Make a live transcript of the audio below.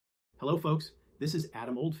Hello folks, this is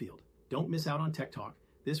Adam Oldfield. Don't miss out on Tech Talk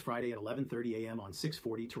this Friday at 11:30 a.m. on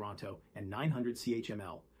 640 Toronto and 900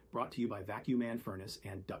 CHML, brought to you by Vacu-Man Furnace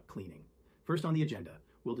and Duct Cleaning. First on the agenda,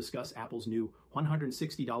 we'll discuss Apple's new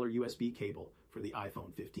 $160 USB cable for the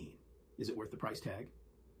iPhone 15. Is it worth the price tag?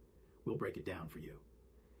 We'll break it down for you.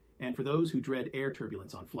 And for those who dread air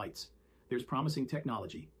turbulence on flights, there's promising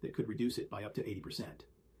technology that could reduce it by up to 80%.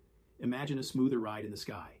 Imagine a smoother ride in the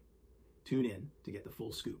sky. Tune in to get the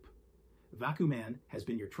full scoop. Vacu-Man has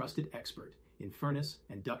been your trusted expert in furnace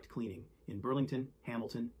and duct cleaning in Burlington,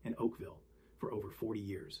 Hamilton, and Oakville for over 40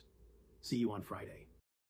 years. See you on Friday.